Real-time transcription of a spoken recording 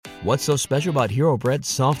What's so special about Hero Bread's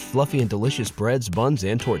soft, fluffy, and delicious breads, buns,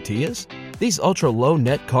 and tortillas? These ultra-low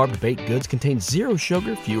net-carb baked goods contain zero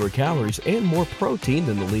sugar, fewer calories, and more protein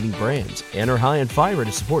than the leading brands, and are high in fiber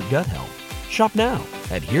to support gut health. Shop now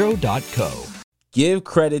at hero.co. Give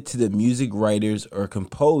credit to the music writers or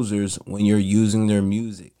composers when you're using their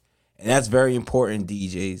music. And that's very important,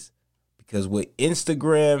 DJs, because with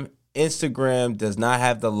Instagram does not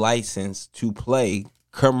have the license to play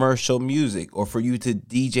commercial music or for you to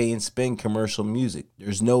DJ and spin commercial music.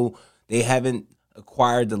 They haven't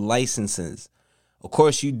acquired the licenses. Of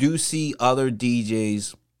course, you do see other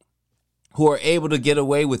DJs who are able to get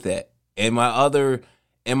away with that. And my other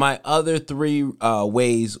three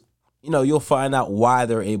ways, you'll find out why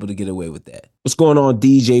they're able to get away with that. What's going on,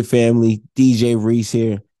 DJ family? DJ Reese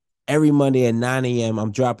here. Every Monday at 9 a.m.,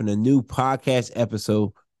 I'm dropping a new podcast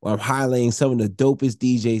episode where I'm highlighting some of the dopest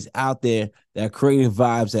DJs out there that are creating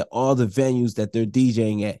vibes at all the venues that they're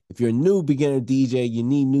DJing at. If you're a new beginner DJ, you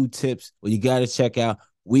need new tips, well, you got to check out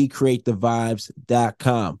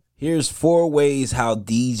WeCreateTheVibes.com. Here's 4 ways how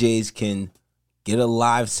DJs can get a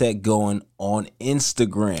live set going on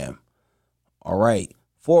Instagram. All right,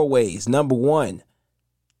 4 ways. Number 1,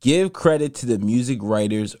 give credit to the music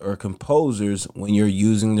writers or composers when you're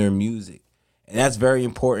using their music. And that's very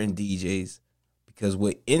important, DJs. Because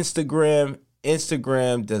with Instagram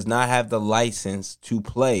does not have the license to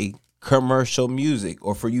play commercial music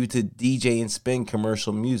or for you to DJ and spin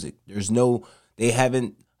commercial music. They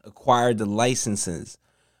haven't acquired the licenses.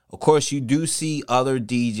 Of course, you do see other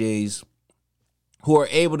DJs who are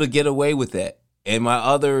able to get away with that. And my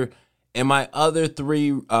other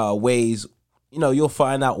 3 ways, you'll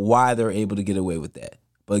find out why they're able to get away with that.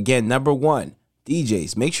 But again, number 1,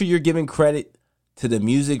 DJs, make sure you're giving credit to the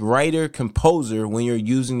music writer, composer when you're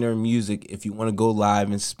using their music if you want to go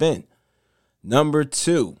live and spin. Number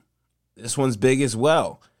 2, this one's big as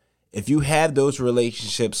well. If you have those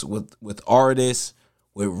relationships with artists,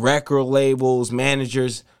 with record labels,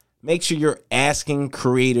 managers, make sure you're asking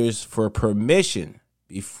creators for permission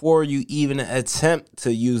before you even attempt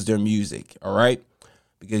to use their music, all right?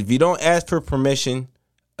 Because if you don't ask for permission,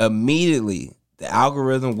 immediately the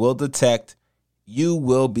algorithm will detect, you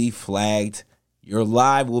will be flagged. Your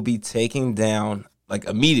live will be taken down like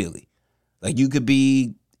immediately. Like you could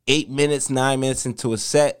be 8 minutes, 9 minutes into a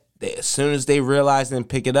set. As soon as they realize and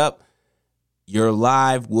pick it up, your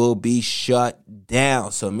live will be shut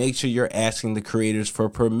down. So make sure you're asking the creators for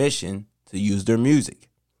permission to use their music.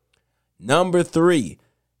 Number 3,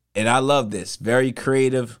 and I love this, very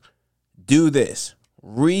creative. Do this.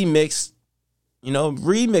 Remix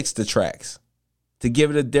the tracks to give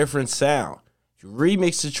it a different sound.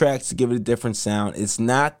 Remix the tracks to give it a different sound. It's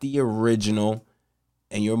not the original,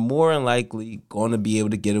 and you're more than likely going to be able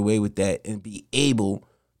to get away with that and be able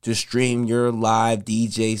to stream your live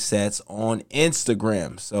DJ sets on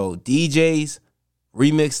Instagram. So DJs,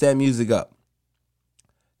 remix that music up.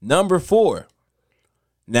 Number 4.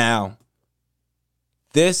 Now,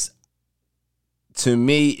 this to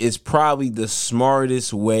me is probably the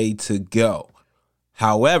smartest way to go.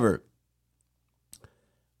 However,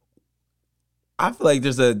 I feel like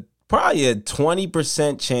there's probably a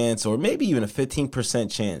 20% chance or maybe even a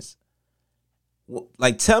 15% chance.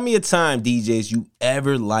 Like, tell me a time, DJs, you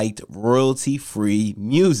ever liked royalty-free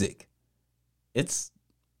music. I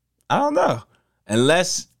don't know.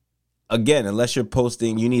 Unless you're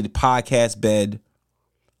posting, you need a podcast bed,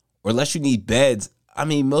 or unless you need beds. I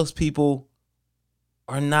mean, most people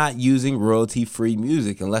are not using royalty-free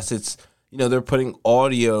music unless it's, they're putting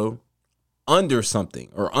audio under something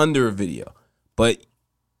or under a video. But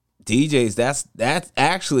DJs, that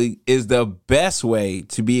actually is the best way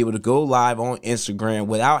to be able to go live on Instagram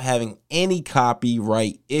without having any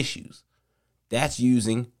copyright issues. That's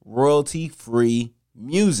using royalty-free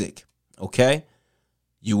music, okay?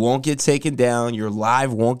 You won't get taken down. Your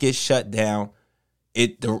live won't get shut down.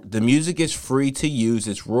 The music is free to use.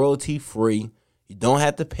 It's royalty-free. You don't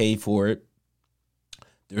have to pay for it.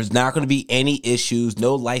 There's not going to be any issues,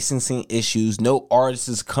 no licensing issues. No artist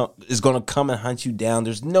is going to come and hunt you down.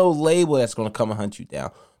 There's no label that's going to come and hunt you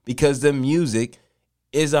down because the music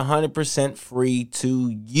is 100% free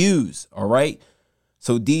to use, all right?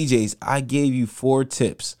 So DJs, I gave you 4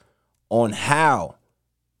 tips on how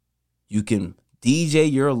you can DJ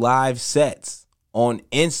your live sets on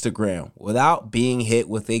Instagram without being hit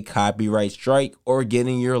with a copyright strike or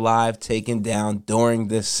getting your live taken down during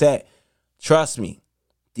the set. Trust me.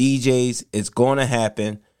 DJs, it's going to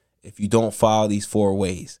happen if you don't follow these 4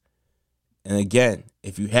 ways. And again,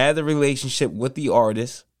 if you have the relationship with the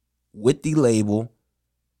artist, with the label,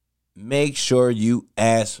 make sure you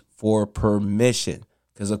ask for permission.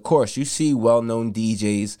 Because, of course, you see well-known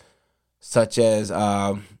DJs such as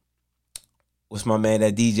what's my man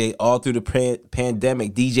that DJ all through the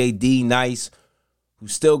pandemic, DJ D Nice, who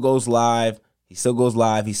still goes live. He still goes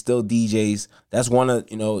live. He still DJs. That's one of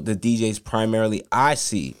the DJs primarily I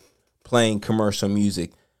see playing commercial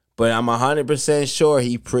music. But I'm 100% sure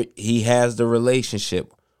he has the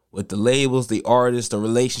relationship with the labels, the artists, the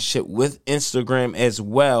relationship with Instagram as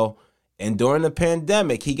well. And during the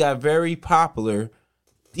pandemic, he got very popular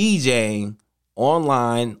DJing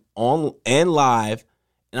online and live.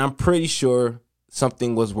 And I'm pretty sure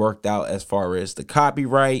something was worked out as far as the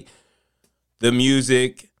copyright, the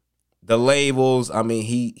music, the labels. I mean,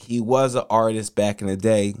 he was an artist back in the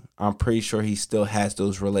day. I'm pretty sure he still has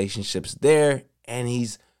those relationships there, and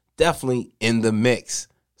he's definitely in the mix.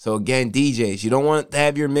 So again, DJs, you don't want to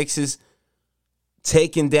have your mixes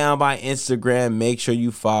taken down by Instagram. Make sure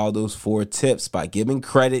you follow those 4 tips by giving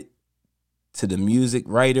credit to the music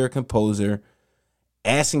writer, composer,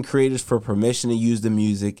 asking creators for permission to use the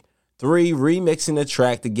music, 3, remixing the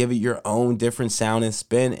track to give it your own different sound and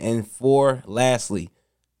spin, and 4, lastly,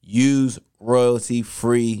 use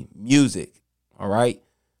royalty-free music. All right?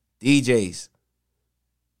 DJs,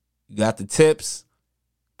 you got the tips.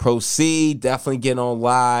 Proceed. Definitely get on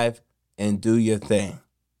live and do your thing.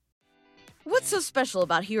 What's so special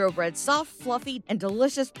about Hero Bread's soft, fluffy, and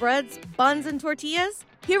delicious breads, buns, and tortillas?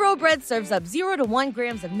 Hero Bread serves up 0 to 1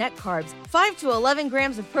 grams of net carbs, 5 to 11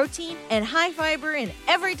 grams of protein, and high fiber in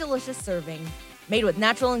every delicious serving. Made with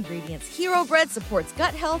natural ingredients, Hero Bread supports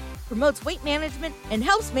gut health, promotes weight management, and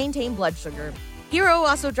helps maintain blood sugar. Hero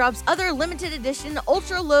also drops other limited edition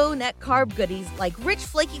ultra-low net carb goodies like rich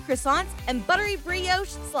flaky croissants and buttery brioche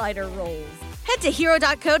slider rolls. Head to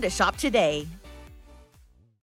hero.co to shop today.